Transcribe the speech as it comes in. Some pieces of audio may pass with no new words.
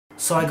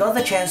So I got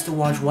the chance to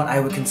watch what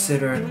I would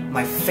consider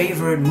my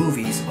favorite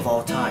movies of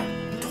all time,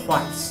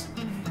 twice.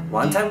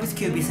 One time with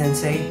QB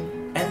Sensei,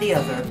 and the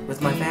other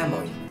with my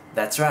family.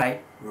 That's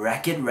right,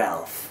 Wreck-It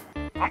Ralph.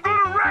 I'm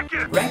gonna wreck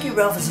it! Wreck-It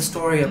Ralph is a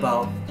story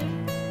about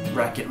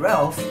Wreck-It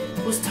Ralph,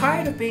 who's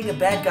tired of being a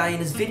bad guy in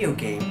his video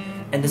game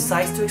and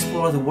decides to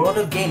explore the world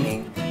of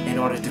gaming in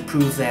order to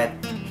prove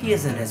that he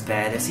isn't as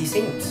bad as he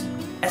seems.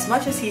 As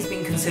much as he's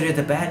being considered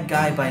the bad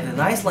guy by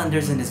the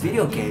Icelanders in his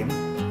video game,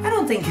 I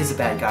don't think he's a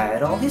bad guy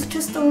at all, he's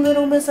just a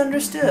little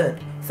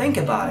misunderstood. Think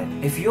about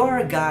it, if you're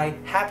a guy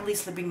happily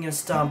sleeping in your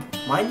stump,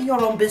 minding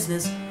your own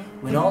business,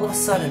 when all of a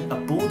sudden a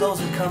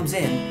bulldozer comes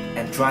in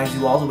and drives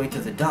you all the way to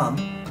the dump,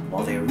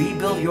 while they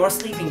rebuild your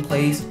sleeping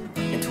place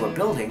into a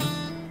building,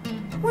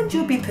 wouldn't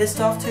you be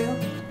pissed off too?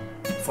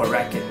 For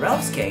Wreck-It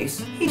Ralph's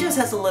case, he just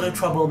has a little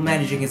trouble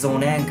managing his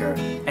own anger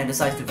and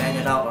decides to vent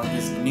it out on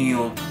this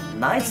new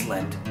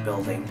Iceland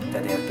building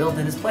that they have built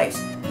in his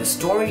place. The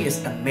story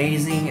is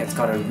amazing, it's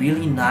got a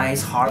really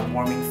nice,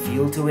 heartwarming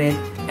feel to it,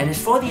 and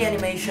as for the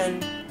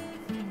animation,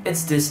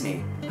 it's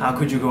Disney. How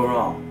could you go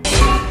wrong?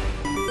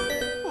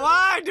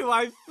 Why do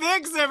I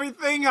fix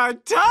everything I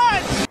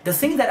touch? The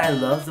thing that I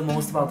love the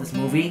most about this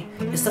movie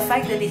is the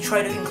fact that they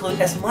try to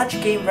include as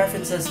much game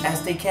references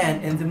as they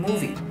can in the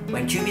movie.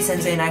 When QB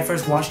Sensei and I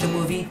first watched the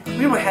movie,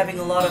 we were having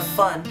a lot of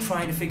fun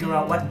trying to figure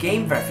out what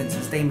game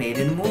references they made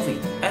in the movie.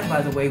 And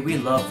by the way, we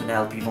love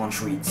Vanellope von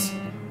Schweetz.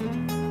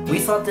 We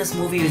thought this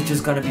movie was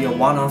just gonna be a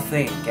one-off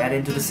thing, get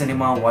into the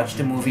cinema, watch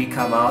the movie,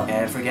 come out,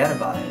 and forget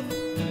about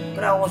it.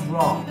 But I was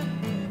wrong.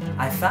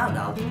 I found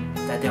out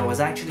that there was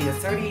actually a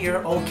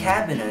 30-year-old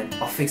cabinet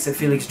of Fix-It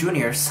Felix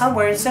Jr.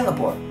 somewhere in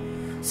Singapore.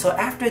 So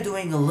after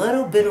doing a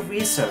little bit of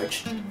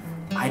research,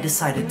 I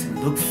decided to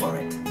look for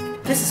it.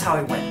 This is how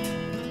it went.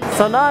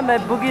 So now I'm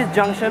at Bugis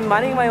Junction,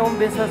 minding my own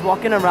business,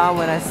 walking around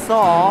when I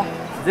saw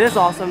this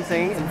awesome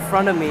thing in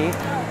front of me.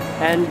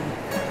 And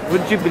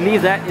would you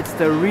believe that it's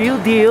the real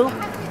deal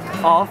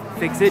of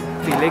Fix-It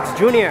Felix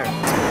Jr.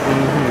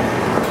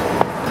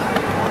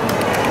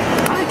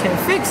 I can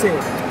fix it!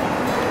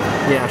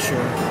 Yeah,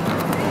 sure.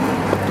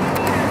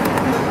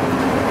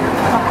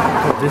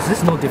 Oh, this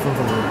is no different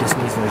from the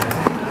Disney's version.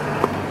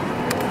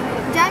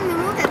 John, you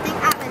move the thing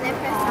up and then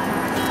press it.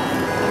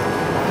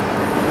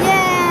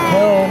 Yay!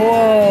 Oh,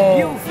 whoa!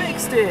 You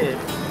fixed it!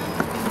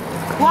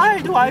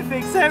 Why do I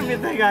fix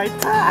everything I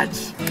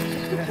touch?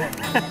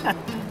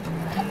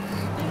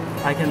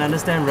 I can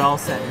understand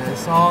Ralph's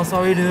sadness. Oh,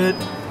 sorry dude.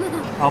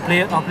 I'll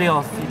play a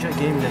featured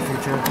game in the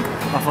future.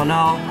 But for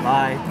now,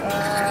 bye.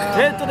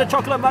 Head to the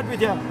chocolate mart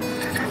with you.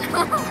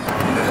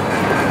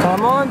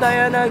 Come on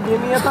Diana, give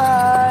me a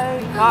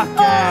bye.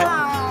 Okay.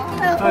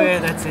 Okay,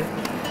 that's it.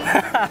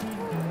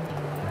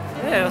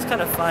 Yeah, it was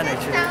kind of fun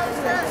actually.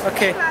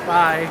 Okay,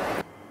 bye.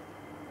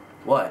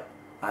 What?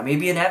 I may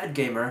be an avid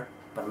gamer,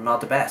 but I'm not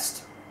the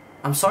best.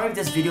 I'm sorry if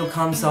this video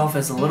comes off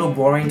as a little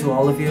boring to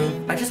all of you.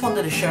 I just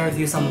wanted to share with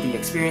you some of the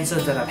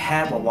experiences that I've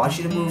had while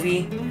watching the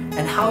movie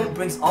and how it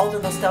brings all the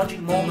nostalgic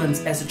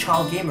moments as a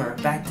child gamer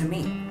back to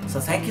me. So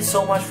thank you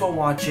so much for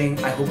watching,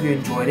 I hope you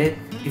enjoyed it.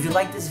 If you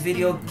liked this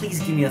video, please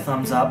give me a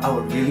thumbs up, I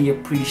would really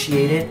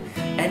appreciate it.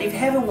 And if you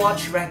haven't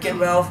watched Wreck-It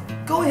Ralph,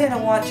 go ahead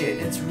and watch it,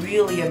 it's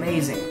really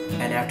amazing.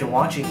 And after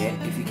watching it,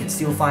 if you can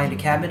still find the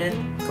cabinet,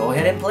 go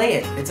ahead and play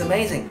it, it's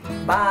amazing.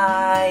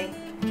 Bye!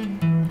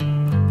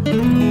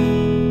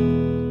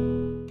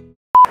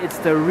 It's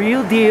the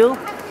real deal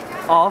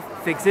of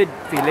Fix-It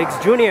Felix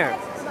Jr.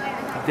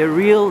 The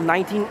real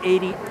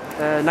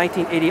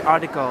 1980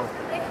 article.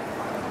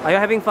 Are you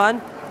having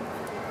fun?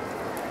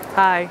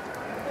 Hi.